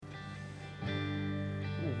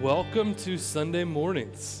Welcome to Sunday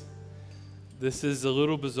mornings. This is a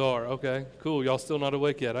little bizarre. Okay, cool. Y'all still not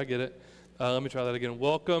awake yet. I get it. Let me try that again.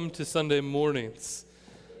 Welcome to Sunday mornings.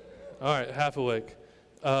 All right, half awake.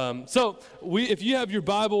 If you have your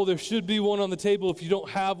Bible, there should be one on the table. If you don't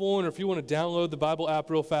have one, or if you want to download the Bible app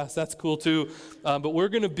real fast, that's cool too. But we're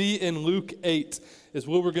going to be in Luke 8 is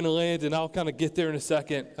where we're going to land, and I'll kind of get there in a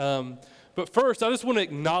second. But first, I just want to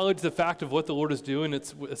acknowledge the fact of what the Lord is doing.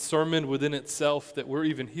 It's a sermon within itself that we're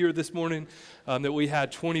even here this morning, that we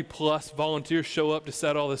had 20-plus volunteers show up to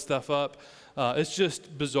set all this stuff up. It's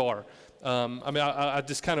just bizarre. I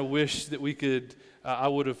just kind of wish that we could, I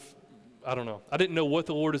don't know. I didn't know what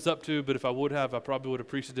the Lord is up to, but if I would have, I probably would have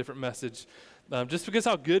preached a different message. Just because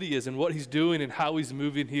how good he is and what he's doing and how he's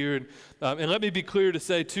moving here. And let me be clear to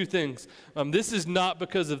say two things. This is not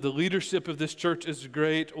because of the leadership of this church is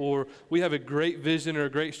great or we have a great vision or a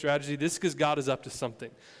great strategy. This is because God is up to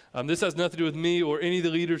something. This has nothing to do with me or any of the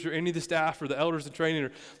leaders or any of the staff or the elders in training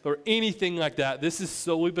or anything like that. This is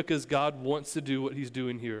solely because God wants to do what he's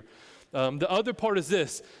doing here. The other part is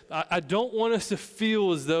this. I don't want us to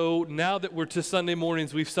feel as though now that we're to Sunday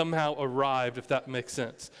mornings, we've somehow arrived, if that makes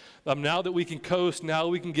sense. Now that we can coast, now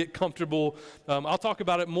we can get comfortable. I'll talk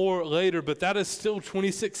about it more later, but that is still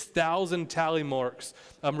 26,000 tally marks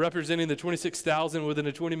representing the 26,000 within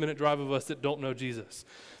a 20-minute drive of us that don't know Jesus.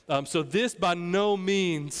 So this by no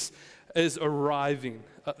means is arriving.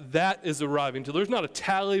 That is arriving. So there's not a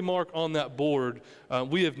tally mark on that board.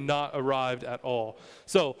 We have not arrived at all.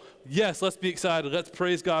 So yes, let's be excited. Let's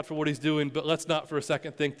praise God for what he's doing, but let's not for a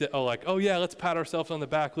second think that, let's pat ourselves on the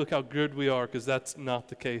back. Look how good we are, because that's not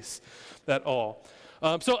the case at all.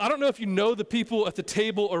 So I don't know if you know the people at the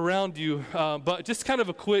table around you, but just kind of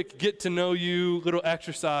a quick get to know you little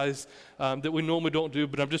exercise that we normally don't do,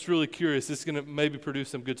 but I'm just really curious. This is going to maybe produce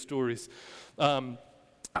some good stories.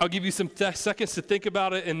 I'll give you some seconds to think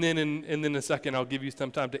about it, and then in a second, I'll give you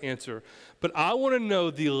some time to answer. But I want to know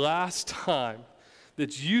the last time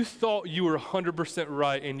that you thought you were 100%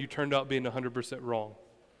 right and you turned out being 100% wrong.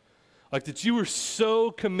 Like that you were so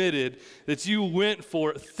committed that you went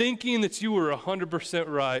for it thinking that you were 100%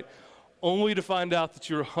 right, only to find out that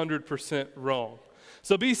you're 100% wrong.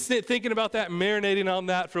 So be thinking about that, marinating on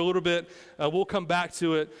that for a little bit. We'll come back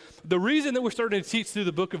to it. The reason that we're starting to teach through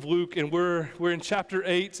the book of Luke, and we're in chapter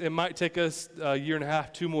 8, it might take us a year and a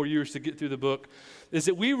half, 2 more years to get through the book, is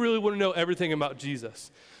that we really want to know everything about Jesus.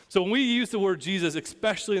 So when we use the word Jesus,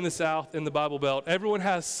 especially in the South, in the Bible Belt, everyone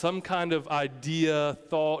has some kind of idea,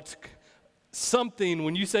 thought, something.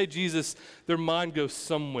 When you say Jesus, their mind goes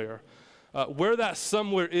somewhere. Where that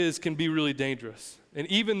somewhere is can be really dangerous. And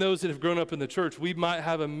even those that have grown up in the church, we might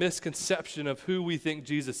have a misconception of who we think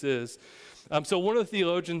Jesus is. So one of the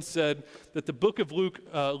theologians said that the book of Luke,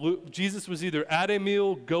 Jesus was either at a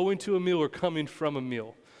meal, going to a meal, or coming from a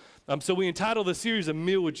meal. So we entitled the series A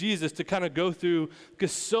Meal with Jesus to kind of go through,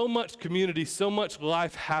 because so much community, so much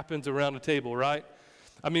life happens around a table, right?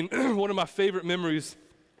 I mean, one of my favorite memories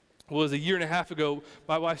was a year and a half ago.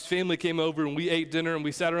 My wife's family came over and we ate dinner and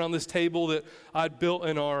we sat around this table that I'd built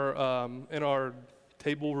in our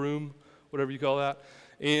table room, whatever you call that.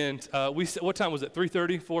 And what time was it?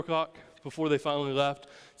 3:30, 4 o'clock before they finally left.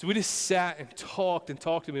 So we just sat and talked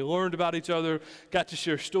and we learned about each other, got to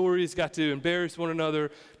share stories, got to embarrass one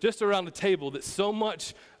another, just around the table. That so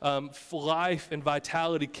much life and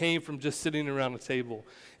vitality came from just sitting around the table.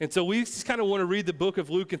 And so we just kind of want to read the book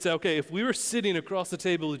of Luke and say, okay, if we were sitting across the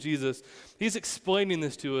table with Jesus, he's explaining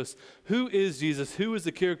this to us. Who is Jesus? Who is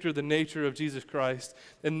the character, the nature of Jesus Christ?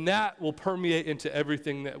 And that will permeate into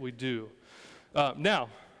everything that we do. Now,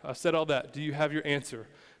 I've said all that. Do you have your answer?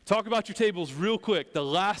 Talk about your tables real quick. The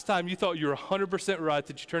last time you thought you were 100% right,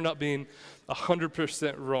 that you turned out being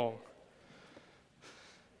 100% wrong.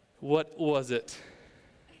 What was it?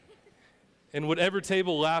 And whatever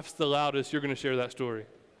table laughs the loudest, you're going to share that story.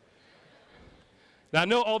 Now, I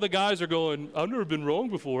know all the guys are going, I've never been wrong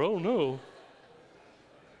before. I don't know.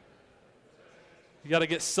 You got to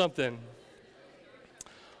get something.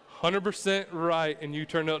 100% right, and you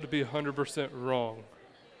turned out to be 100% wrong.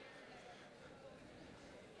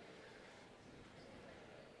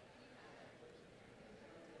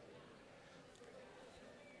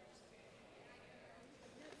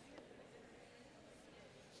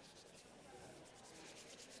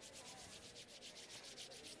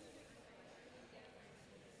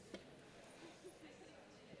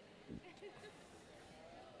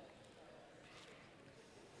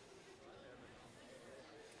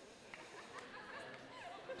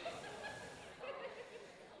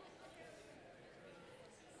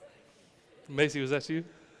 Macy, was that you?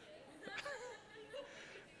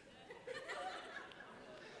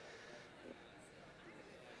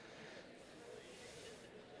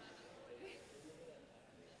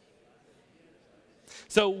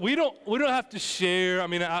 So we don't have to share. I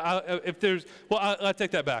mean, if there's, well, I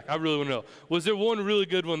take that back. I really want to know. Was there one really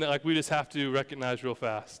good one that like we just have to recognize real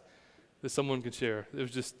fast that someone can share? It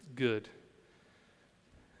was just good.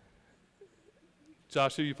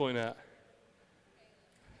 Josh, who are you pointing at?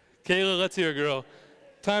 Kayla, let's hear it, girl.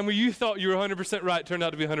 Time where you thought you were 100% right turned out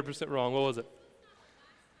to be 100% wrong. What was it?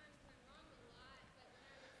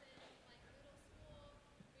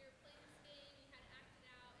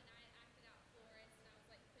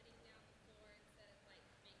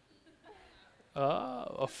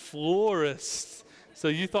 A florist. So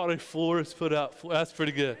you thought a florist put out, that's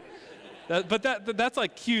pretty good. That's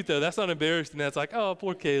like cute though. That's not embarrassing. That's like, oh,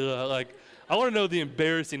 poor Kayla. Like, I want to know the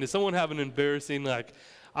embarrassing. Does someone have an embarrassing, like,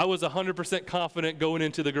 I was 100% confident going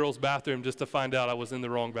into the girls' bathroom just to find out I was in the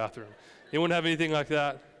wrong bathroom. Anyone have anything like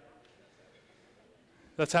that?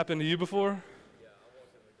 That's happened to you before? Yeah, I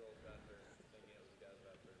walked in the girls' bathroom thinking it was the guy's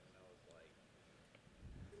bathroom, and I was like,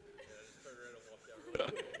 I just turned around and walked out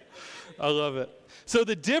really quick. I love it. So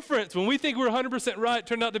the difference, when we think we're 100% right,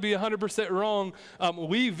 turned out to be 100% wrong,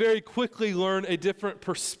 we very quickly learn a different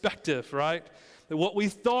perspective, right? What we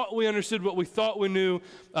thought we understood, what we thought we knew,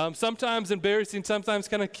 sometimes embarrassing, sometimes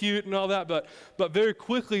kind of cute and all that, but very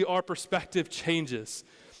quickly our perspective changes.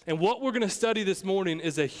 And what we're going to study this morning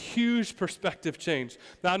is a huge perspective change.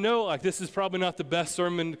 Now, I know like this is probably not the best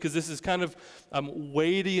sermon because this is kind of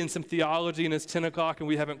weighty in some theology, and it's 10 o'clock and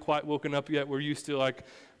we haven't quite woken up yet. We're used to like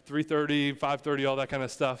 3:30, 5:30, all that kind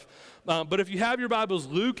of stuff. But if you have your Bibles,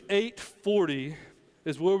 Luke 8:40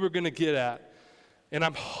 is where we're going to get at. And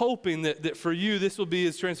I'm hoping that for you, this will be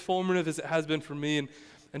as transformative as it has been for me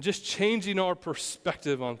and just changing our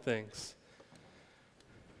perspective on things.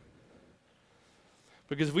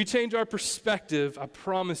 Because if we change our perspective, I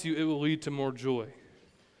promise you it will lead to more joy.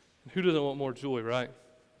 Who doesn't want more joy, right?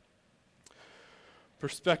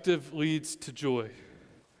 Perspective leads to joy.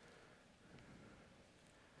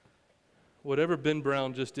 Whatever Ben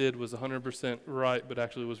Brown just did was 100% right, but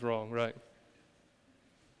actually was wrong, right?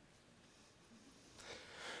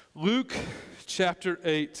 Luke chapter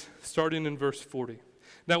 8, starting in verse 40.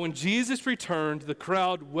 Now, when Jesus returned, the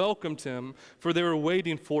crowd welcomed him, for they were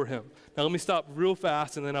waiting for him. Now, let me stop real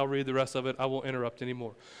fast, and then I'll read the rest of it. I won't interrupt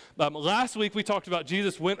anymore. Last week, we talked about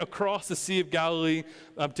Jesus went across the Sea of Galilee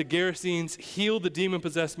to Gerasenes, healed the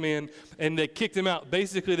demon-possessed man, and they kicked him out.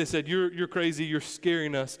 Basically, they said, you're crazy, you're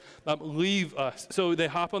scaring us, leave us. So they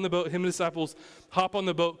hop on the boat, him and the disciples hop on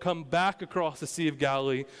the boat, come back across the Sea of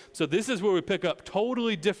Galilee. So this is where we pick up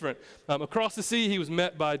totally different. Across the sea, he was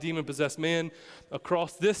met by a demon-possessed man.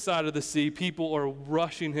 Across this side of the sea, people are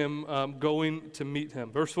rushing him, going to meet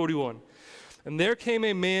him. Verse 41. And there came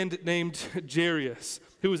a man named Jairus,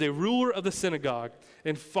 who was a ruler of the synagogue,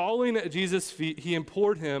 and falling at Jesus' feet, he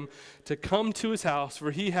implored him to come to his house,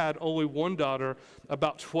 for he had only one daughter,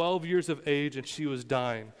 about 12 years of age, and she was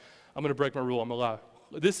dying. I'm going to break my rule. I'm going to lie.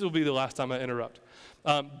 This will be the last time I interrupt.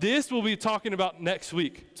 This we'll be talking about next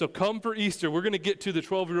week. So come for Easter. We're going to get to the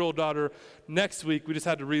 12-year-old daughter next week. We just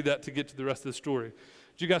had to read that to get to the rest of the story.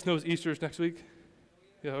 Do you guys know Easter is next week?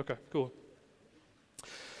 Yeah, okay, cool.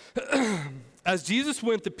 As Jesus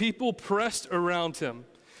went, the people pressed around him.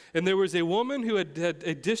 And there was a woman who had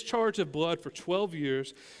a discharge of blood for 12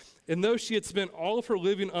 years. And though she had spent all of her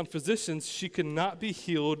living on physicians, she could not be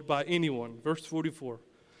healed by anyone. Verse 44.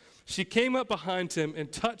 She came up behind him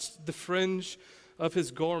and touched the fringe of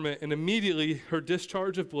his garment, and immediately her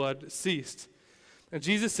discharge of blood ceased. And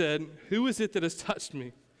Jesus said, "Who is it that has touched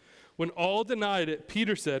me?" When all denied it,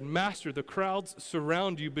 Peter said, "Master, the crowds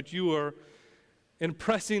surround you, but you are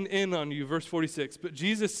pressing in on you." Verse 46. But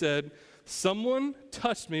Jesus said, "Someone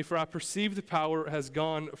touched me, for I perceive the power has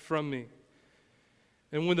gone from me."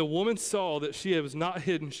 And when the woman saw that she was not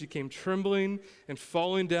hidden, she came trembling and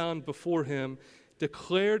falling down before him,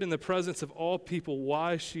 declared in the presence of all people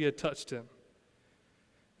why she had touched him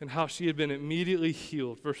and how she had been immediately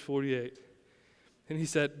healed. Verse 48. And he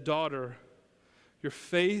said, "Daughter, your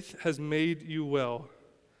faith has made you well.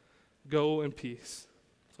 Go in peace."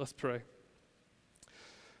 So let's pray.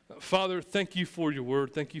 Father, thank you for your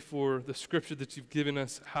word. Thank you for the scripture that you've given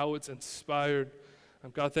us, how it's inspired.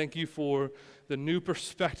 God, thank you for the new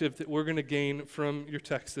perspective that we're going to gain from your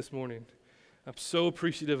text this morning. I'm so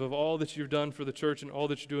appreciative of all that you've done for the church and all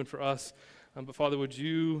that you're doing for us. But Father, would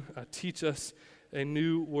you teach us a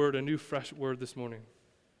new word, a new fresh word this morning?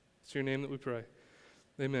 It's your name that we pray.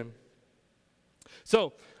 Amen.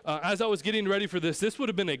 So, as I was getting ready for this would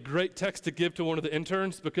have been a great text to give to one of the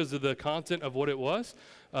interns because of the content of what it was.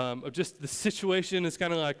 Of just the situation is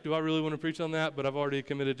kind of like, do I really want to preach on that? But I've already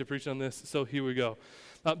committed to preach on this, so here we go.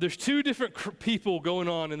 There's two different people going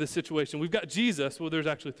on in this situation. We've got Jesus. Well, there's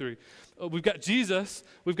actually three. We've got Jesus,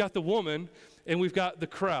 we've got the woman, and we've got the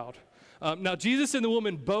crowd. Now, Jesus and the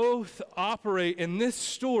woman both operate in this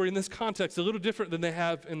story, in this context, a little different than they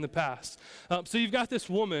have in the past. So you've got this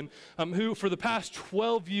woman who, for the past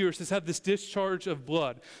 12 years, has had this discharge of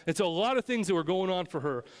blood. And so a lot of things that were going on for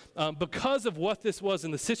her. Because of what this was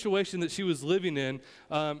and the situation that she was living in,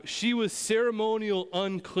 she was ceremonial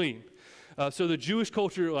unclean. So the Jewish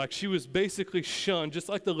culture, like, she was basically shunned, just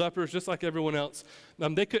like the lepers, just like everyone else.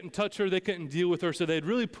 They couldn't touch her, they couldn't deal with her, so they had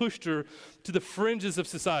really pushed her to the fringes of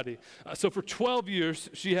society. So for 12 years,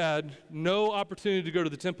 she had no opportunity to go to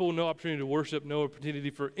the temple, no opportunity to worship, no opportunity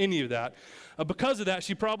for any of that. Because of that,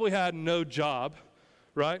 she probably had no job,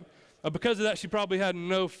 right? Because of that, she probably had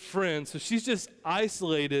no friends. So she's just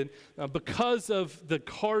isolated because of the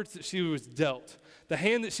cards that she was dealt. The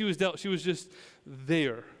hand that she was dealt, she was just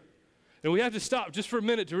there. And we have to stop just for a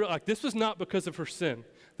minute to realize, like, this was not because of her sin.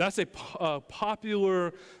 That's a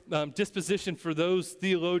popular disposition for those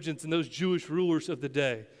theologians and those Jewish rulers of the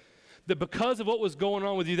day. That because of what was going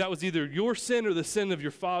on with you, that was either your sin or the sin of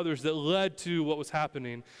your fathers that led to what was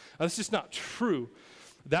happening. That's just not true.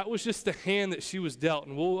 That was just the hand that she was dealt,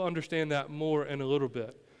 and we'll understand that more in a little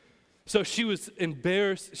bit. So she was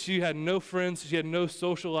embarrassed. She had no friends. She had no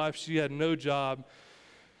social life. She had no job.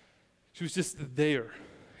 She was just there.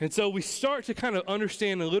 And so we start to kind of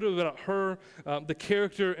understand a little bit about her, the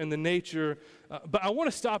character and the nature. But I want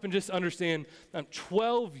to stop and just understand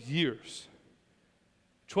 12 years.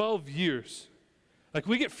 12 years. Like,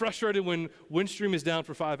 we get frustrated when Windstream is down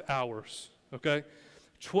for 5 hours, okay?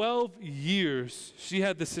 12 years she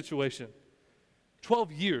had this situation.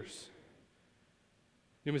 12 years.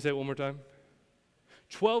 You want me to say it one more time?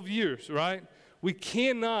 12 years, right? We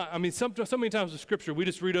cannot, I mean, so many times in Scripture, we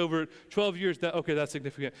just read over it, 12 years, okay, that's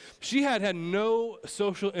significant. She had no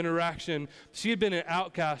social interaction. She had been an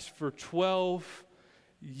outcast for 12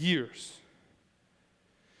 years.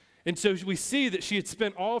 And so we see that she had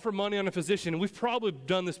spent all of her money on a physician, and we've probably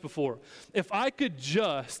done this before. If I could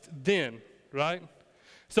just then, right?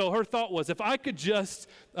 So her thought was, if I could just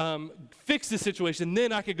fix this situation,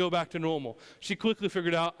 then I could go back to normal. She quickly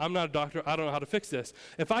figured out, I'm not a doctor, I don't know how to fix this.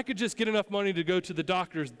 If I could just get enough money to go to the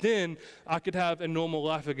doctors, then I could have a normal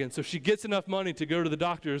life again. So she gets enough money to go to the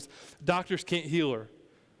doctors. Doctors can't heal her.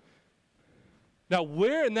 Now,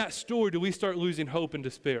 where in that story do we start losing hope and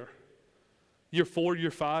despair? Year 4, year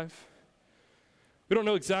 5? We don't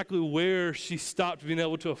know exactly where she stopped being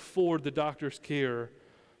able to afford the doctor's care,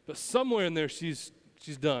 but somewhere in there she's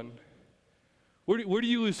done. Where do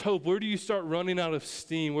you lose hope? Where do you start running out of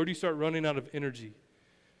steam? Where do you start running out of energy?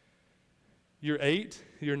 Year 8,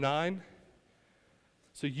 year 9.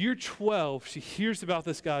 So year 12, she hears about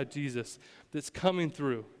this guy, Jesus, that's coming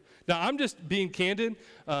through. Now, I'm just being candid.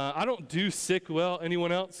 I don't do sick well.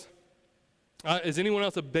 Anyone else? Is anyone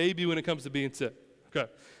else a baby when it comes to being sick?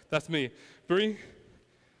 Okay, that's me. Bree?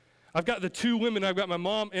 I've got the two women, I've got my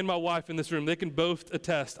mom and my wife in this room. They can both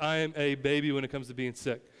attest I am a baby when it comes to being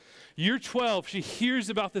sick. Year 12, she hears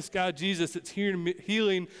about this guy, Jesus, that's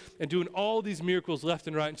healing and doing all these miracles left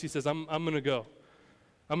and right, and she says, I'm going to go.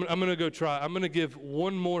 I'm going to go try. I'm going to give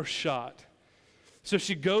one more shot. So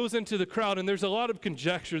she goes into the crowd, and there's a lot of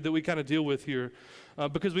conjecture that we kind of deal with here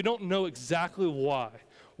because we don't know exactly why.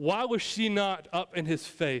 Why was she not up in his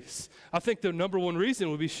face? I think the number one reason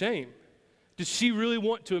would be shame. Did she really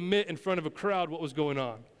want to admit in front of a crowd what was going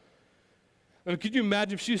on? I mean, could you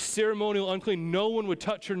imagine if she was ceremonial unclean? No one would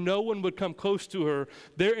touch her. No one would come close to her.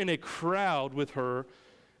 They're in a crowd with her.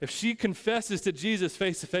 If she confesses to Jesus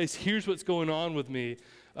face to face, here's what's going on with me,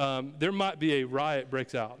 there might be a riot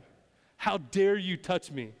breaks out. How dare you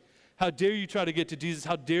touch me? How dare you try to get to Jesus?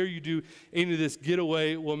 How dare you do any of this? Get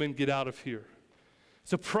away, woman, get out of here.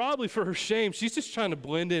 So probably for her shame, she's just trying to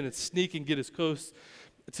blend in and sneak and get as close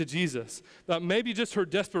to Jesus. Maybe just her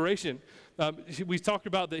desperation. We talked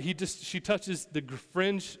about that she touches the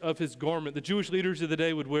fringe of his garment. The Jewish leaders of the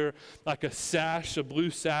day would wear like a sash, a blue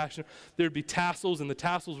sash. There'd be tassels, and the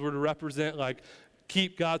tassels were to represent like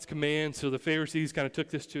keep God's commands. So the Pharisees kind of took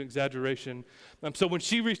this to exaggeration. So when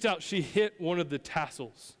she reached out, she hit one of the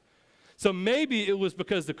tassels. So maybe it was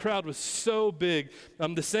because the crowd was so big.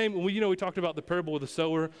 The same, we talked about the parable of the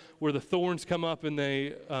sower where the thorns come up and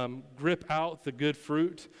they grip out the good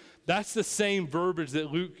fruit. That's the same verbiage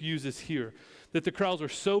that Luke uses here, that the crowds were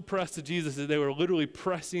so pressed to Jesus that they were literally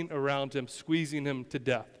pressing around him, squeezing him to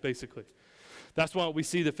death, basically. That's why we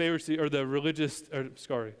see the Pharisee or the religious,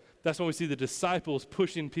 that's when we see the disciples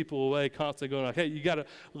pushing people away, constantly going like, hey, you got to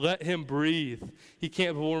let him breathe. He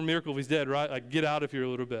can't perform a miracle if he's dead, right? Like, get out of here a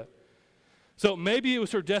little bit. So maybe it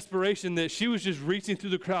was her desperation that she was just reaching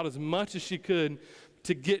through the crowd as much as she could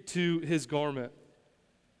to get to his garment.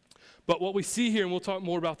 But what we see here, and we'll talk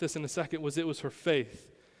more about this in a second, was it was her faith.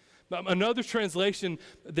 Another translation,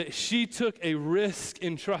 that she took a risk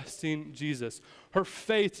in trusting Jesus. Her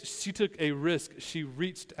faith, she took a risk. She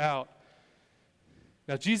reached out.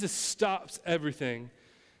 Now, Jesus stops everything,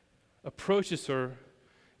 approaches her,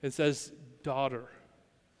 and says, daughter.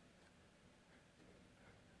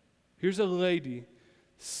 Here's a lady,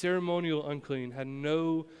 ceremonial unclean, had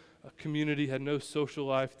no community, had no social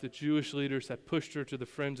life. The Jewish leaders had pushed her to the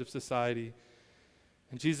fringe of society.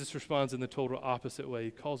 And Jesus responds in the total opposite way.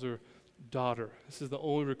 He calls her daughter. This is the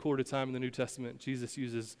only recorded time in the New Testament Jesus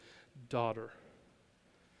uses daughter.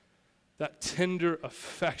 That tender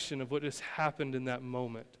affection of what just happened in that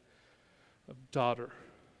moment of daughter.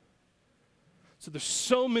 So there's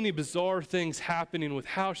so many bizarre things happening with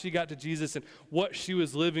how she got to Jesus and what she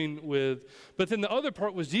was living with. But then the other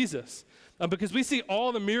part was Jesus. Because we see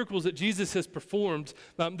all the miracles that Jesus has performed,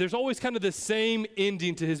 there's always kind of the same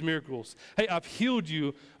ending to his miracles. Hey, I've healed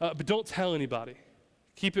you, but don't tell anybody.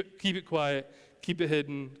 Keep it quiet, keep it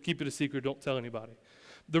hidden, keep it a secret, don't tell anybody.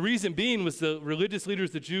 The reason being was the religious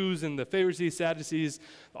leaders, the Jews and the Pharisees, Sadducees,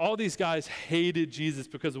 all these guys hated Jesus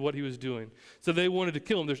because of what he was doing. So they wanted to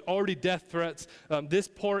kill him. There's already death threats. This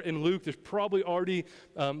part in Luke, there's probably already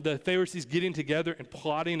the Pharisees getting together and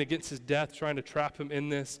plotting against his death, trying to trap him in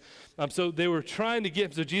this. So they were trying to get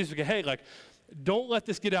him. So Jesus was like, hey, like, don't let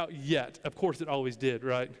this get out yet. Of course it always did,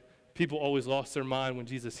 right? People always lost their mind when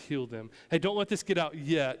Jesus healed them. Hey, don't let this get out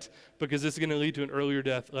yet because this is going to lead to an earlier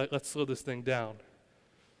death. Let's slow this thing down.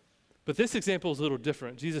 But this example is a little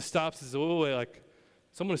different. Jesus stops and says, wait, like,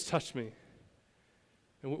 someone has touched me.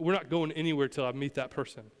 And we're not going anywhere till I meet that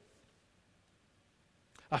person.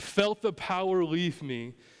 I felt the power leave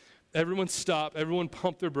me. Everyone stopped. Everyone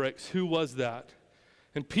pumped their brakes. Who was that?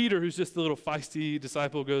 And Peter, who's just the little feisty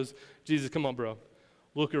disciple, goes, Jesus, come on, bro.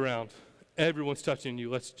 Look around. Everyone's touching you.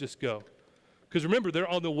 Let's just go. Because remember, they're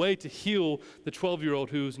on the way to heal the 12-year-old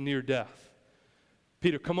who's near death.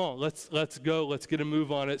 Peter, come on, let's go. Let's get a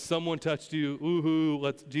move on it. Someone touched you.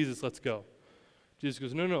 Ooh-hoo. Jesus, let's go. Jesus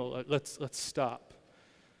goes, no, let's stop.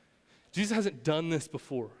 Jesus hasn't done this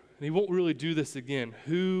before, and he won't really do this again.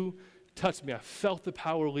 Who touched me? I felt the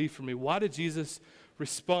power leave from me. Why did Jesus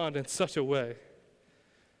respond in such a way?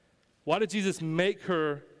 Why did Jesus make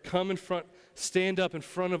her come in front, stand up in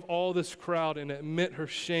front of all this crowd and admit her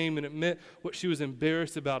shame and admit what she was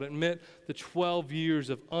embarrassed about, admit the 12 years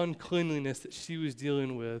of uncleanliness that she was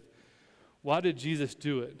dealing with? Why did Jesus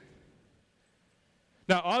do it?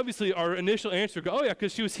 Now, obviously, our initial answer goes, oh, yeah,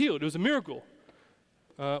 because she was healed. It was a miracle.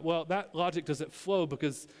 Well, that logic doesn't flow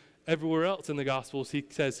because everywhere else in the Gospels, he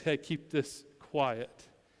says, hey, keep this quiet.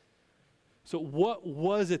 So what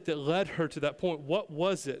was it that led her to that point? What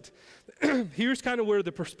was it? Here's kind of where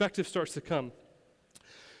the perspective starts to come.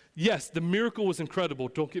 Yes, the miracle was incredible.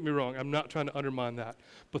 Don't get me wrong. I'm not trying to undermine that.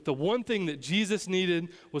 But the one thing that Jesus needed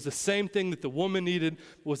was the same thing that the woman needed,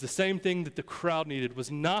 was the same thing that the crowd needed.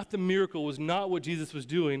 Was not the miracle, was not what Jesus was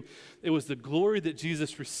doing. It was the glory that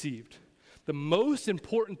Jesus received. The most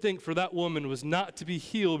important thing for that woman was not to be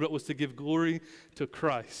healed, but was to give glory to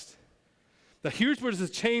Christ. Now, here's where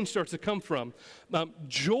this change starts to come from.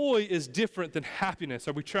 Joy is different than happiness.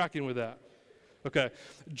 Are we tracking with that? Okay.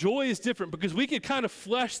 Joy is different because we could kind of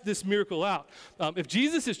flesh this miracle out. If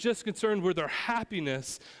Jesus is just concerned with our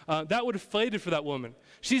happiness, that would have faded for that woman.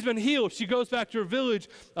 She's been healed. She goes back to her village.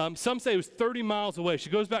 Some say it was 30 miles away.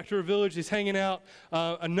 She goes back to her village. She's hanging out.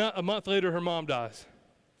 A month later, her mom dies.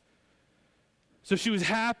 So she was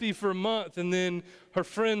happy for a month, and then her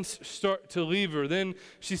friends start to leave her. Then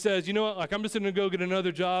she says, you know what, like, I'm just going to go get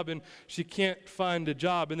another job, and she can't find a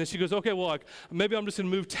job. And then she goes, okay, well, like, maybe I'm just going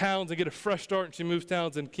to move towns and get a fresh start. And she moves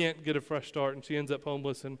towns and can't get a fresh start, and she ends up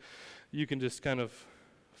homeless, and you can just kind of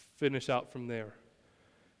finish out from there.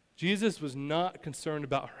 Jesus was not concerned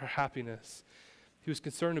about her happiness. He was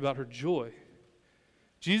concerned about her joy.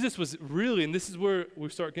 Jesus was really, and this is where we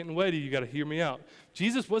start getting weighty, you got to hear me out.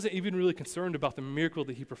 Jesus wasn't even really concerned about the miracle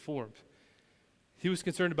that he performed. He was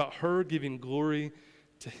concerned about her giving glory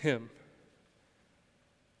to him.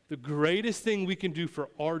 The greatest thing we can do for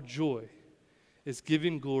our joy is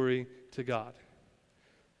giving glory to God.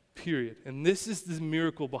 Period. And this is the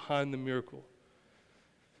miracle behind the miracle.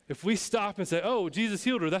 If we stop and say, oh, Jesus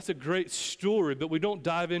healed her, that's a great story, but we don't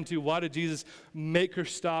dive into why did Jesus make her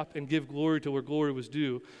stop and give glory to where glory was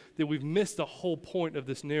due, then we've missed the whole point of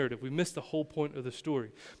this narrative. We've missed the whole point of the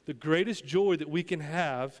story. The greatest joy that we can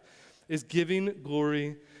have is giving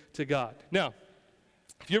glory to God. Now,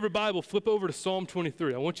 if you have a Bible, flip over to Psalm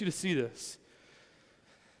 23. I want you to see this.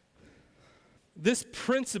 This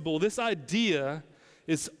principle, this idea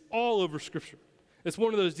is all over Scripture. It's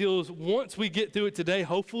one of those deals, once we get through it today,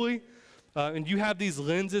 hopefully, and you have these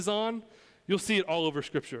lenses on, you'll see it all over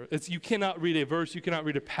Scripture. You cannot read a verse, you cannot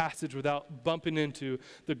read a passage without bumping into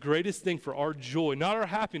the greatest thing for our joy, not our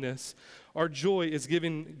happiness. Our joy is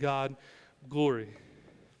giving God glory.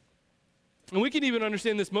 And we can even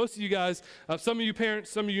understand this, most of you guys, some of you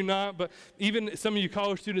parents, some of you not, but even some of you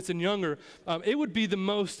college students and younger, it would be the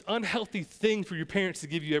most unhealthy thing for your parents to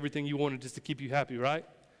give you everything you wanted just to keep you happy, right?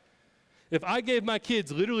 If I gave my kids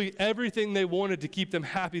literally everything they wanted to keep them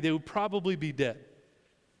happy, they would probably be dead.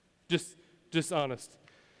 Just honest.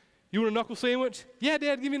 You want a knuckle sandwich? Yeah,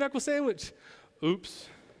 Dad, give me a knuckle sandwich. Oops.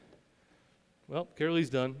 Well, Carolee's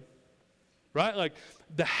done. Right? Like,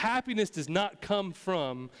 the happiness does not come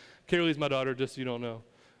from, Carolee's my daughter, just so you don't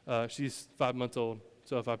know. She's 5 months old,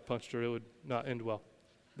 so if I punched her, it would not end well.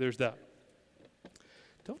 There's that.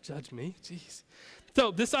 Don't judge me, jeez. So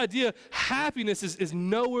this idea, happiness is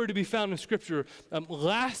nowhere to be found in Scripture.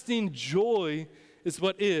 Lasting joy is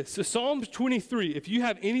what is. So Psalms 23, if you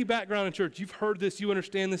have any background in church, you've heard this, you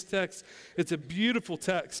understand this text. It's a beautiful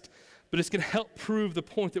text, but it's going to help prove the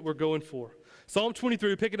point that we're going for. Psalm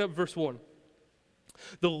 23, pick it up verse 1.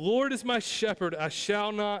 The Lord is my shepherd, I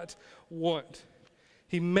shall not want.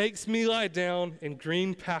 He makes me lie down in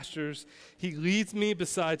green pastures. He leads me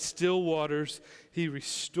beside still waters. He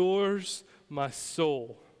restores my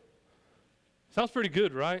soul. Sounds pretty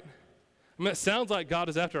good, right? I mean, it sounds like God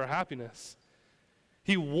is after our happiness.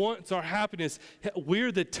 He wants our happiness.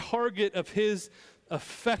 We're the target of his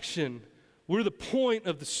affection. We're the point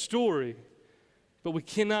of the story. But we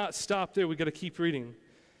cannot stop there. We've got to keep reading.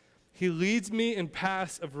 He leads me in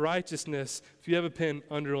paths of righteousness. If you have a pen,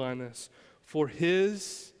 underline this. For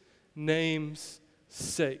his name's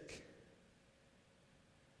sake.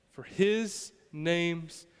 For his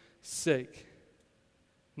name's sake.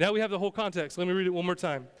 Now we have the whole context. Let me read it one more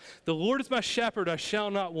time. The Lord is my shepherd, I shall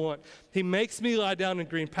not want. He makes me lie down in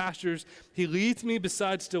green pastures. He leads me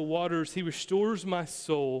beside still waters. He restores my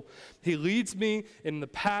soul. He leads me in the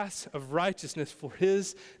paths of righteousness for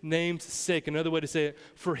his name's sake. Another way to say it,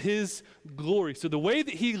 for his glory. So the way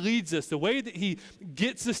that he leads us, the way that he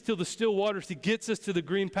gets us to the still waters, he gets us to the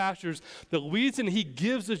green pastures, the reason he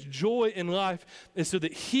gives us joy in life is so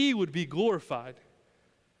that he would be glorified.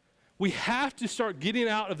 We have to start getting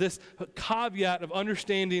out of this caveat of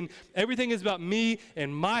understanding everything is about me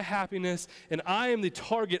and my happiness, and I am the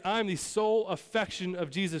target, I am the sole affection of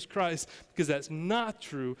Jesus Christ, because that's not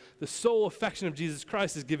true. The sole affection of Jesus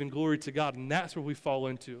Christ is giving glory to God, and that's where we fall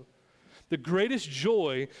into. The greatest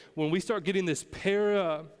joy when we start getting this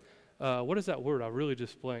what is that word? I really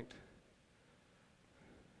just blanked.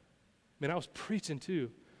 Man, I was preaching too.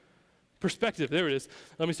 Perspective, there it is.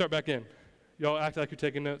 Let me start back in. Y'all act like you're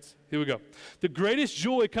taking notes. Here we go. The greatest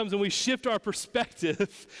joy comes when we shift our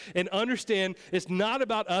perspective and understand it's not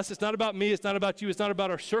about us, it's not about me, it's not about you, it's not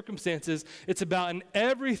about our circumstances. It's about in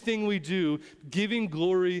everything we do, giving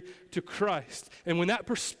glory to Christ. And when that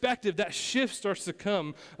perspective, that shift starts to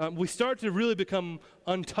come, we start to really become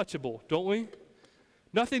untouchable, don't we?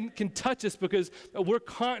 Nothing can touch us because we're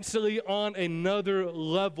constantly on another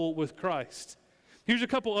level with Christ. Here's a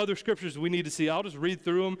couple other scriptures we need to see. I'll just read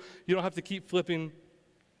through them. You don't have to keep flipping.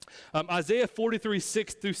 Isaiah 43,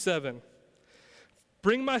 6 through 7.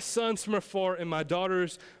 Bring my sons from afar and my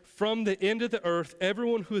daughters from the end of the earth,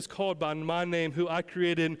 everyone who is called by my name, who I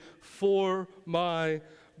created for my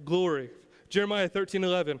glory. Jeremiah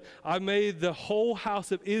 13:11, I made the whole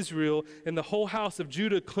house of Israel and the whole house of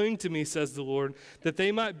Judah cling to me, says the Lord, that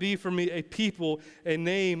they might be for me a people, a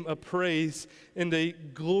name, a praise, and a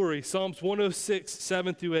glory. Psalms 106,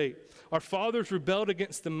 7 through 8. Our fathers rebelled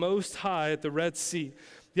against the Most High at the Red Sea,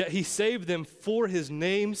 yet he saved them for his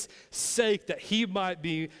name's sake, that he might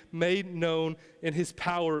be made known and his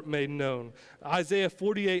power made known. Isaiah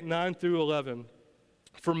 48, 9 through 11.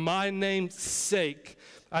 For my name's sake,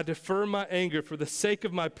 I defer my anger. For the sake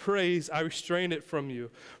of my praise, I restrain it from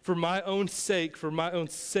you. For my own sake,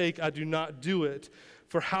 I do not do it.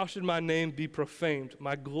 For how should my name be profaned?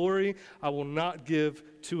 My glory I will not give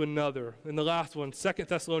to another. And the last one, 2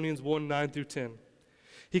 Thessalonians 1, 9 through 10.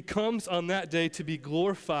 He comes on that day to be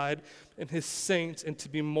glorified in his saints and to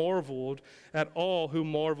be marveled at all who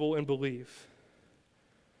marvel and believe.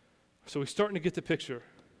 So we're starting to get the picture.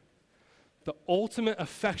 the ultimate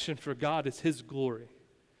affection for God is his glory.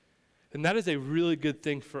 And that is a really good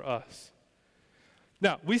thing for us.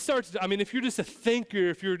 Now, if you're just a thinker,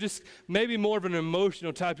 if you're just maybe more of an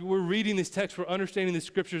emotional type, we're reading these texts, we're understanding these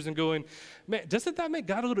scriptures and going, man, doesn't that make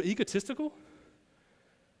God a little egotistical?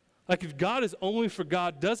 Like if God is only for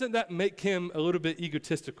God, doesn't that make him a little bit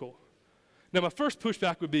egotistical? Now, my first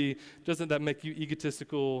pushback would be, doesn't that make you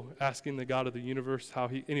egotistical, asking the God of the universe how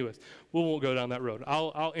he, anyways, we won't go down that road.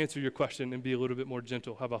 I'll answer your question and be a little bit more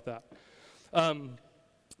gentle. How about that?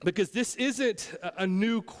 Because this isn't a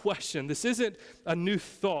new question. This isn't a new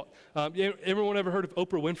thought. Everyone ever heard of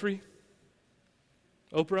Oprah Winfrey?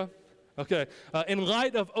 Oprah? Okay. In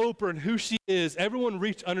light of Oprah and who she is, everyone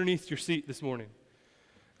reach underneath your seat this morning.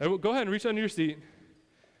 Everyone, go ahead and reach under your seat.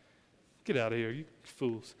 Get out of here, you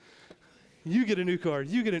fools. You get a new card.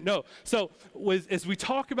 You get it. No. So as we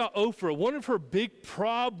talk about Oprah, one of her big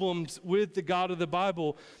problems with the God of the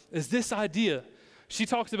Bible is this idea. She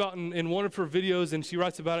talks about in one of her videos, and she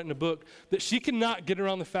writes about it in a book, that she cannot get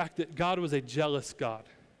around the fact that God was a jealous God.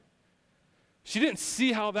 She didn't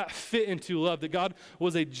see how that fit into love, that God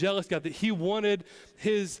was a jealous God, that he wanted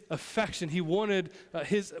his affection. He wanted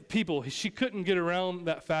his people. She couldn't get around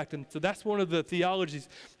that fact, and so that's one of the theologies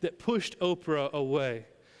that pushed Oprah away.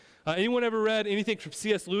 Anyone ever read anything from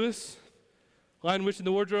C.S. Lewis? Lion, Witch, and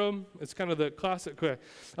the Wardrobe? It's kind of the classic. Okay.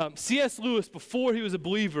 C.S. Lewis, before he was a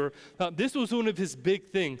believer, this was one of his big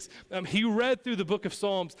things. He read through the book of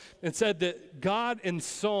Psalms and said that God in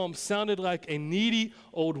Psalms sounded like a needy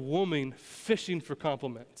old woman fishing for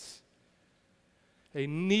compliments. A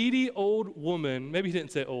needy old woman, maybe he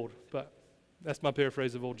didn't say old, but that's my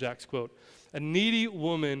paraphrase of old Jack's quote. A needy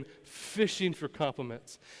woman fishing for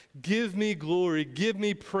compliments. Give me glory, give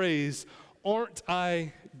me praise. Aren't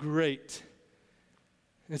I great?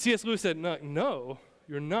 And C.S. Lewis said, no,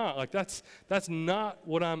 you're not. Like that's not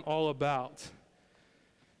what I'm all about.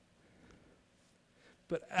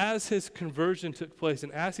 But as his conversion took place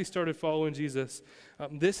and as he started following Jesus,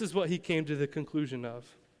 this is what he came to the conclusion of.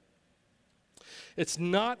 It's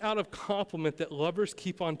not out of compliment that lovers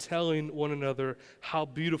keep on telling one another how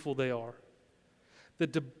beautiful they are. The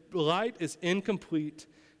delight is incomplete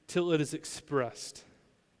till it is expressed.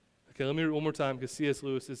 Okay, let me read it one more time because C.S.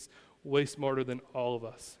 Lewis is way smarter than all of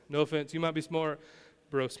us. No offense, you might be smart,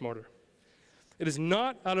 bro, smarter. It is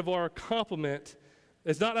not out of compliment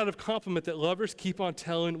that lovers keep on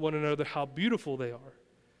telling one another how beautiful they are.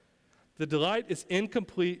 The delight is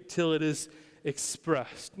incomplete till it is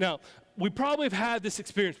expressed. Now, we probably have had this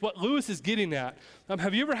experience. What Lewis is getting at,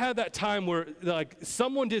 have you ever had that time where like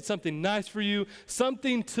someone did something nice for you,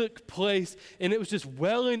 something took place, and it was just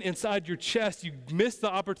welling inside your chest? You missed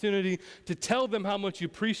the opportunity to tell them how much you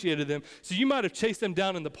appreciated them. So you might have chased them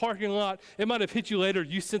down in the parking lot. It might have hit you later.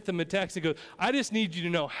 You sent them a text and go, I just need you to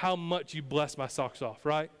know how much you blessed my socks off,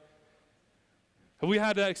 right? Have we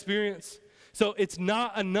had that experience? So it's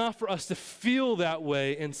not enough for us to feel that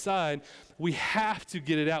way inside. We have to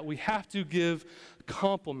get it out. We have to give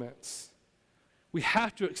compliments. We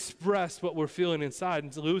have to express what we're feeling inside.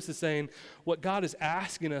 And so Lewis is saying what God is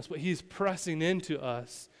asking us, what he's pressing into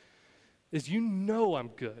us, is you know I'm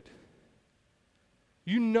good.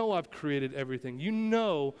 You know I've created everything. You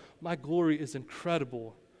know my glory is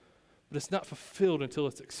incredible, but it's not fulfilled until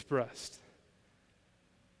it's expressed.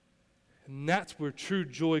 And that's where true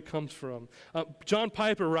joy comes from. John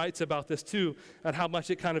Piper writes about this too, and how much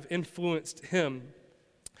it kind of influenced him.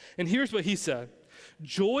 And here's what he said.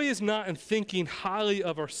 Joy is not in thinking highly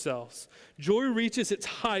of ourselves. Joy reaches its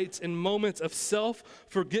heights in moments of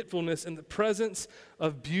self-forgetfulness in the presence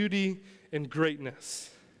of beauty and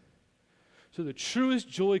greatness. So the truest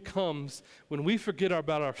joy comes when we forget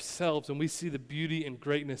about ourselves and we see the beauty and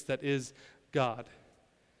greatness that is God.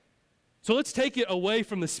 So let's take it away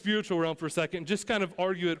from the spiritual realm for a second and just kind of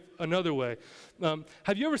argue it another way.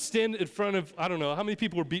 Have you ever stand in front of, I don't know, how many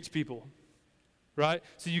people are beach people? Right?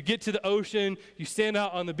 So you get to the ocean, you stand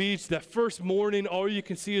out on the beach, that first morning, all you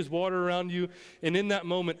can see is water around you, and in that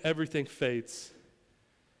moment, everything fades.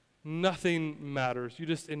 Nothing matters. You're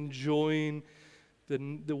just enjoying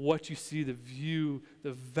the what you see, the view,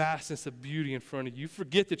 the vastness of beauty in front of you. You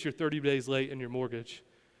forget that you're 30 days late in your mortgage,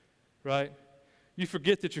 right? You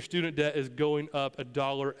forget that your student debt is going up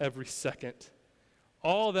 $1 every second.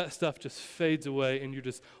 All that stuff just fades away, and you're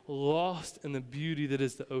just lost in the beauty that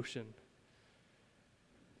is the ocean.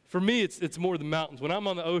 For me, it's more the mountains. When I'm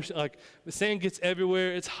on the ocean, like the sand gets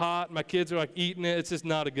everywhere. It's hot. My kids are like eating it. It's just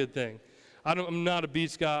not a good thing. I'm not a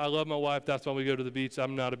beach guy. I love my wife. That's why we go to the beach.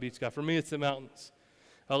 I'm not a beach guy. For me, it's the mountains.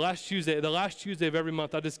 The last Tuesday of every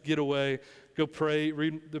month, I just get away, go pray,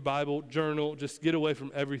 read the Bible, journal, just get away from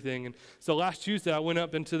everything. And so last Tuesday, I went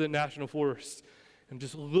up into the national forest, and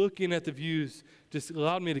just looking at the views just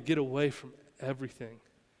allowed me to get away from everything.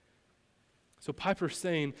 So Piper's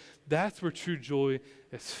saying that's where true joy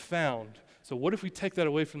is found. So what if we take that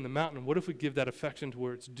away from the mountain? What if we give that affection to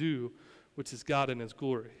where it's due, which is God in his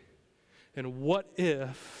glory? And what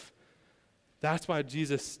if that's why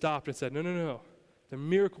Jesus stopped and said, no. The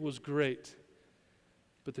miracle was great,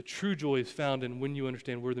 but the true joy is found in when you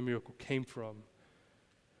understand where the miracle came from.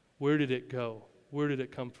 Where did it go? Where did it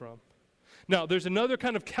come from? Now, there's another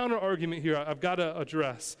kind of counter argument here I've got to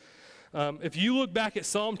address. If you look back at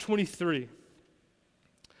Psalm 23,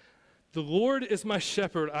 the Lord is my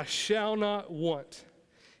shepherd, I shall not want.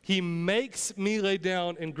 He makes me lay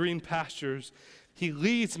down in green pastures. He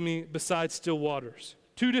leads me beside still waters.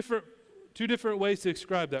 Two different ways to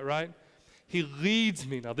describe that, right? He leads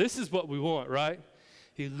me. Now, this is what we want, right?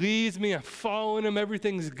 He leads me. I'm following him.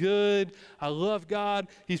 Everything's good. I love God.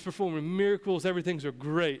 He's performing miracles. Everything's are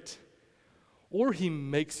great. Or he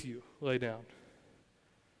makes you lay down.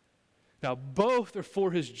 Now, both are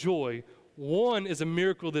for his joy. One is a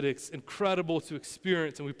miracle that is incredible to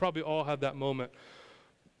experience, and we probably all have that moment.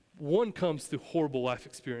 One comes through horrible life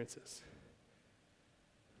experiences.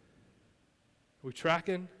 Are we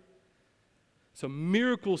tracking? So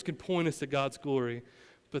miracles can point us to God's glory,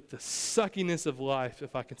 but the suckiness of life,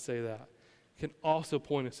 if I can say that, can also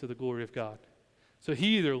point us to the glory of God. So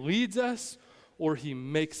he either leads us or he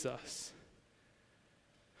makes us.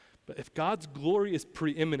 But if God's glory is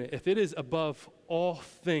preeminent, if it is above all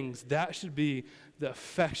things, that should be the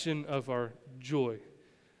affection of our joy.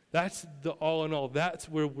 That's the all in all. That's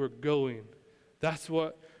where we're going. That's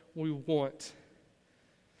what we want.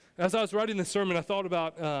 As I was writing this sermon, I thought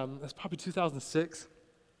about, that's probably 2006.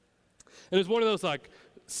 And it was one of those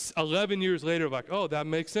 11 years later, oh, that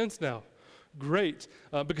makes sense now. Great.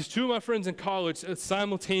 Because two of my friends in college,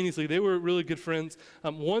 simultaneously, they were really good friends.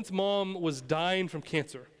 One's mom was dying from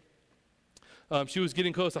cancer. She was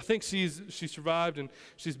getting close. I think she survived and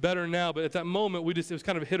she's better now. But at that moment, it was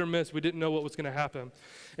kind of a hit or miss. We didn't know what was going to happen.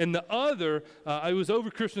 And the other, I was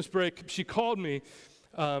over Christmas break. She called me.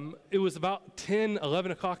 It was about 10,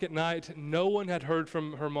 11 o'clock at night. No one had heard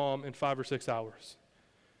from her mom in 5 or 6 hours.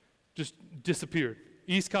 Just disappeared.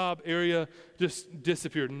 East Cobb area just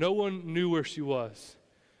disappeared. No one knew where she was.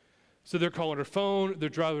 So they're calling her phone. They're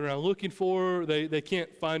driving around looking for her. They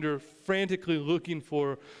can't find her, frantically looking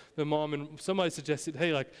for the mom. And somebody suggested,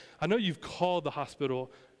 hey, I know you've called the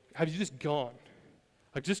hospital. Have you just gone?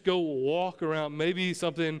 Just go walk around, maybe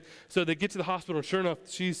something. So they get to the hospital, and sure enough,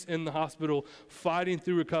 she's in the hospital fighting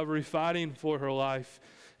through recovery, fighting for her life.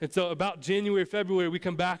 And so about January, February, we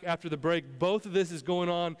come back after the break. Both of this is going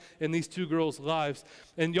on in these two girls' lives.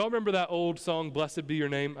 And y'all remember that old song, Blessed Be Your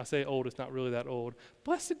Name? I say old, it's not really that old.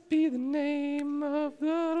 Blessed be the name of the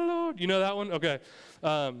Lord. You know that one? Okay.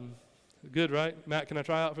 Good, right? Matt, can I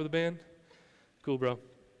try out for the band? Cool, bro.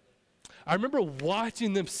 I remember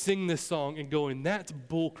watching them sing this song and going, that's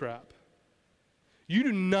bullcrap. You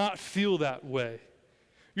do not feel that way.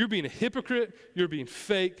 You're being a hypocrite. You're being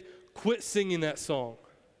fake. Quit singing that song.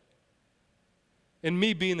 And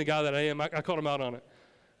me being the guy that I am, I called him out on it.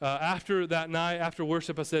 After that night, after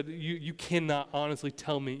worship, I said, you cannot honestly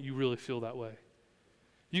tell me you really feel that way.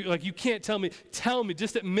 You can't tell me,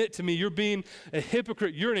 just admit to me you're being a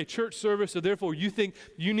hypocrite. You're in a church service, so therefore you think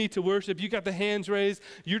you need to worship. You got the hands raised.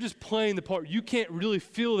 You're just playing the part. You can't really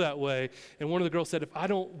feel that way. And one of the girls said, if I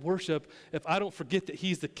don't worship, if I don't forget that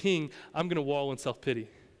he's the king, I'm going to wallow in self-pity.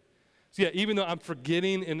 So yeah, even though I'm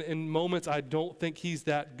forgetting in moments I don't think he's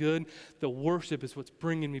that good, the worship is what's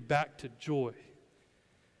bringing me back to joy.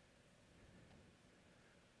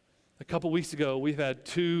 A couple weeks ago, we've had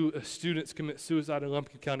 2 students commit suicide in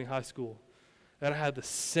Lumpkin County High School. And I had the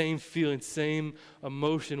same feeling, same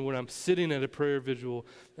emotion when I'm sitting at a prayer vigil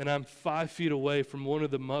and I'm 5 feet away from one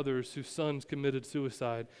of the mothers whose sons committed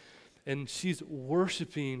suicide. And she's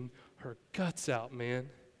worshiping her guts out, man.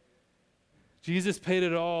 Jesus paid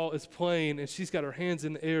it all, is playing, and she's got her hands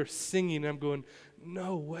in the air singing. And I'm going,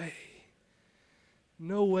 no way.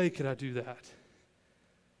 No way could I do that.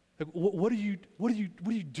 What are you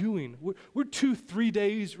doing? We're 2-3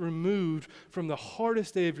 days removed from the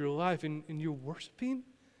hardest day of your life, and you're worshiping?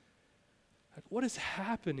 What is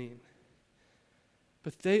happening?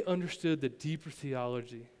 But they understood the deeper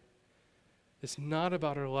theology. It's not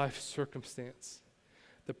about our life circumstance.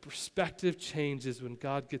 The perspective changes when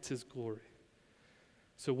God gets his glory.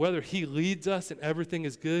 So whether he leads us and everything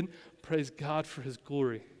is good, praise God for his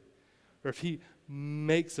glory. Or if he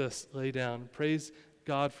makes us lay down, praise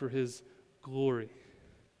God for his glory.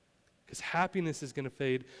 Because happiness is going to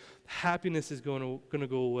fade. Happiness is going to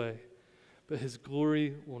go away. But his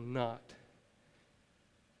glory will not.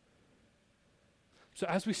 So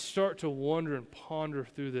as we start to wonder and ponder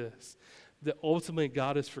through this, that ultimately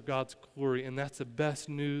God is for God's glory, and that's the best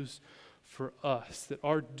news for us, that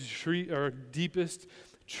our deepest,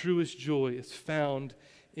 truest joy is found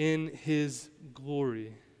in his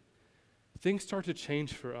glory. Things start to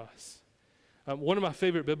change for us. One of my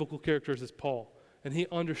favorite biblical characters is Paul, and he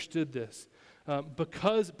understood this.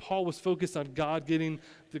 Because Paul was focused on God getting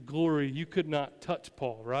the glory, you could not touch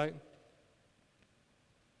Paul, right?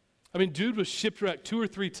 I mean, dude was shipwrecked 2 or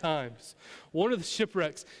 3 times. One of the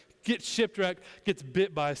shipwrecks, gets shipwrecked, gets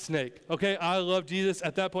bit by a snake. Okay, I love Jesus.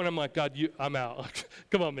 At that point, I'm like, God, I'm out.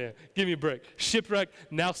 Come on, man, give me a break. Shipwrecked,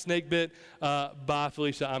 now snake bit. Bye,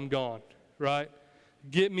 Felicia, I'm gone, right?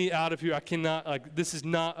 Get me out of here. I cannot, this is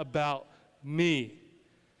not about me.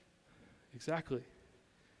 Exactly.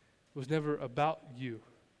 It was never about you.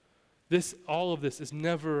 All of this is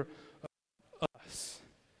never about us.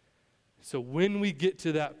 So when we get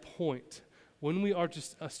to that point, when we are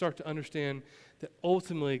just start to understand that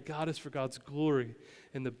ultimately God is for God's glory,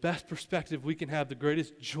 and the best perspective we can have, the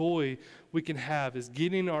greatest joy we can have, is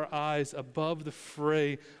getting our eyes above the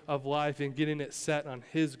fray of life and getting it set on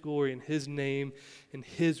his glory and his name and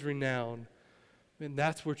his renown. And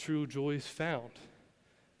that's where true joy is found.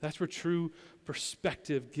 That's where true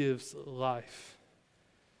perspective gives life.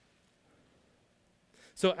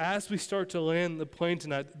 So as we start to land the plane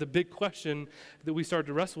tonight, the big question that we start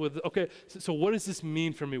to wrestle with, okay, so what does this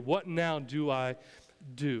mean for me? What now do I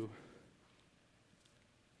do?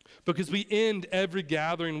 Because we end every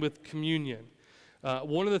gathering with communion.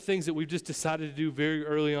 One of the things that we've just decided to do very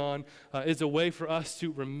early on is a way for us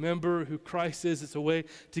to remember who Christ is. It's a way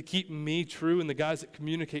to keep me true and the guys that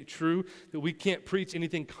communicate true, that we can't preach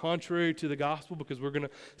anything contrary to the gospel, because we're going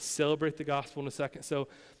to celebrate the gospel in a second. So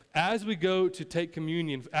as we go to take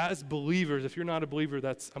communion, as believers, if you're not a believer,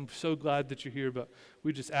 I'm so glad that you're here, but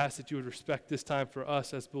we just ask that you would respect this time for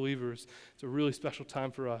us as believers. It's a really special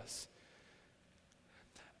time for us.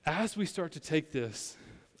 As we start to take this,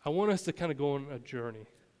 I want us to kind of go on a journey.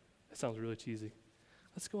 That sounds really cheesy.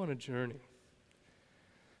 Let's go on a journey.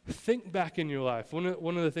 Think back in your life. One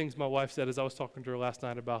of the things my wife said as I was talking to her last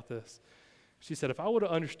night about this, she said, if I would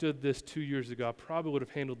have understood this 2 years ago, I probably would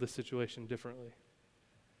have handled this situation differently.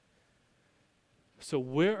 So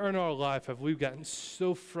where in our life have we gotten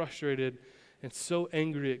so frustrated and so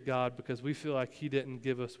angry at God because we feel like he didn't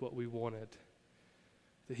give us what we wanted,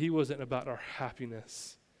 that he wasn't about our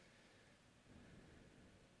happiness?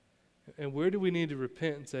 And where do we need to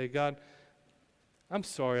repent and say, God, I'm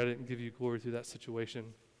sorry I didn't give you glory through that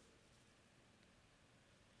situation?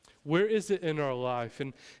 Where is it in our life?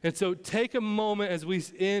 And so take a moment as we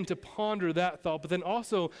end to ponder that thought, but then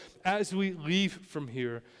also as we leave from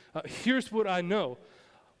here, here's what I know.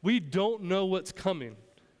 We don't know what's coming.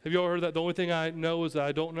 Have you all heard that? The only thing I know is that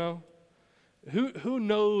I don't know. Who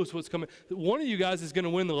knows what's coming? One of you guys is going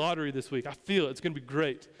to win the lottery this week. I feel it. It's going to be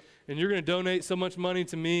great. And you're going to donate so much money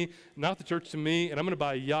to me, not the church, to me, and I'm going to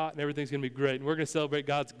buy a yacht, and everything's going to be great. And we're going to celebrate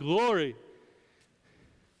God's glory.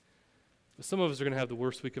 But some of us are going to have the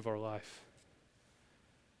worst week of our life.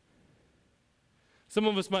 Some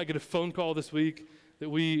of us might get a phone call this week that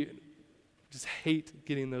we just hate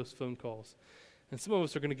getting those phone calls. And some of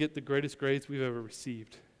us are going to get the greatest grades we've ever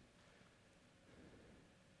received.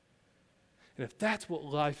 And if that's what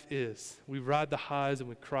life is, we ride the highs and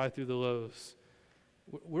we cry through the lows,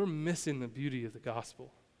 we're missing the beauty of the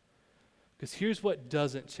gospel. Because here's what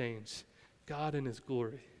doesn't change: God and his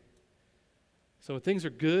glory. So when things are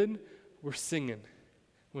good, we're singing.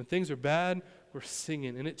 When things are bad, we're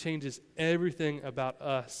singing. And it changes everything about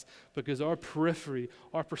us, because our periphery,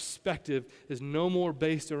 our perspective is no more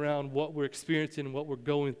based around what we're experiencing and what we're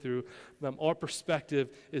going through. Our perspective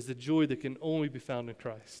is the joy that can only be found in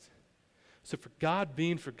Christ. So for God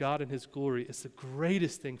being for God and his glory is the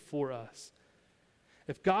greatest thing for us.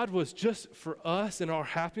 If God was just for us and our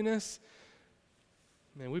happiness,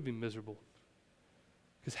 man, we'd be miserable,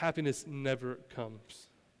 because happiness never comes.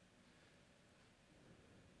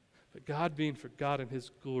 But God being for God and his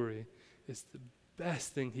glory is the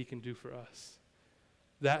best thing he can do for us.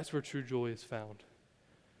 That's where true joy is found.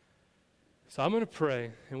 So I'm going to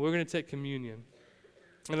pray, and we're going to take communion.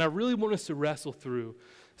 And I really want us to wrestle through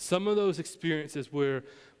some of those experiences where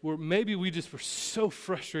maybe we just were so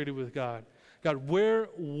frustrated with God. God, where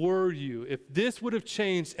were you? If this would have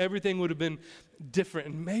changed, everything would have been different.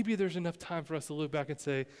 And maybe there's enough time for us to look back and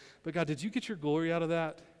say, but God, did you get your glory out of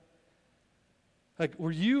that? Like,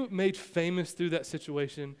 were you made famous through that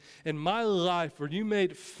situation? In my life, were you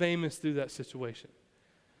made famous through that situation?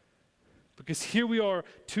 Because here we are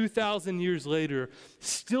 2,000 years later,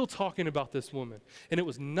 still talking about this woman. And it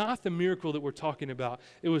was not the miracle that we're talking about.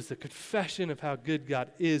 It was the confession of how good God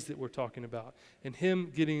is that we're talking about, and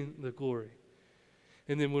him getting the glory.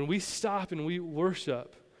 And then when we stop and we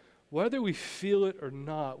worship, whether we feel it or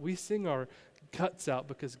not, we sing our guts out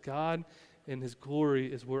because God and his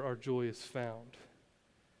glory is where our joy is found.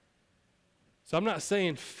 So I'm not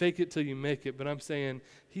saying fake it till you make it, but I'm saying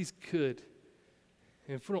he's good.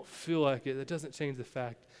 And if we don't feel like it, that doesn't change the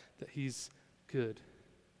fact that he's good.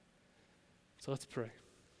 So let's pray.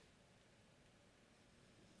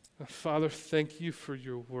 Father, thank you for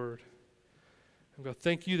your word. And God,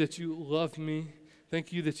 thank you that you love me.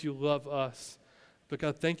 Thank you that you love us. But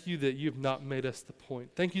God, thank you that you've not made us the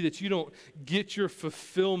point. Thank you that you don't get your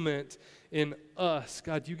fulfillment in us.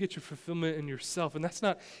 God, you get your fulfillment in yourself. And that's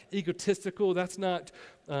not egotistical. That's not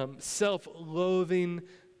self-loathing.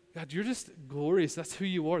 God, you're just glorious. That's who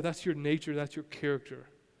you are. That's your nature. That's your character.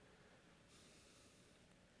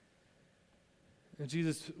 And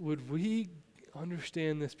Jesus, would we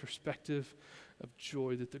understand this perspective of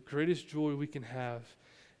joy, that the greatest joy we can have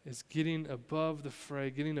is getting above the fray,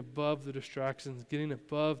 getting above the distractions, getting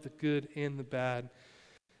above the good and the bad,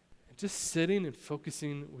 and just sitting and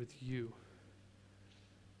focusing with you.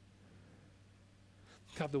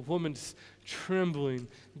 God, the woman just trembling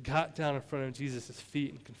got down in front of Jesus'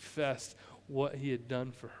 feet and confessed what he had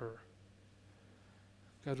done for her.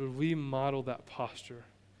 God, would we model that posture?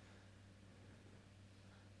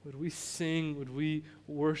 Would we sing? Would we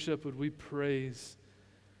worship? Would we praise?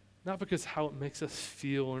 Not because how it makes us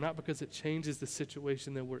feel or not because it changes the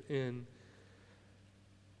situation that we're in,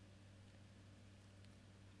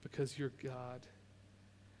 because you're God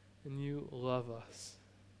and you love us.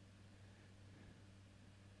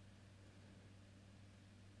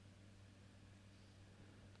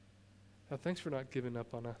 God, thanks for not giving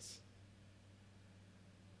up on us.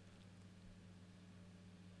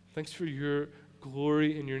 Thanks for your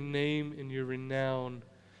glory and your name and your renown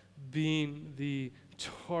being the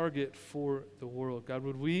target for the world. God,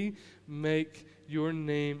 would we make your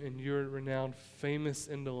name and your renown famous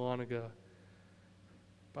in Dahlonega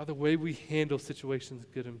by the way we handle situations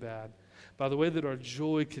good and bad, by the way that our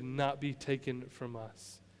joy cannot be taken from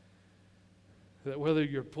us. That whether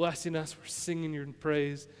you're blessing us, we're singing your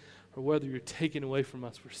praise, or whether you're taking away from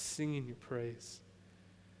us, we're singing your praise.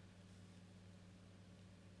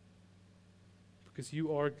 Because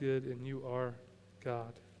you are good and you are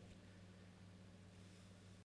God.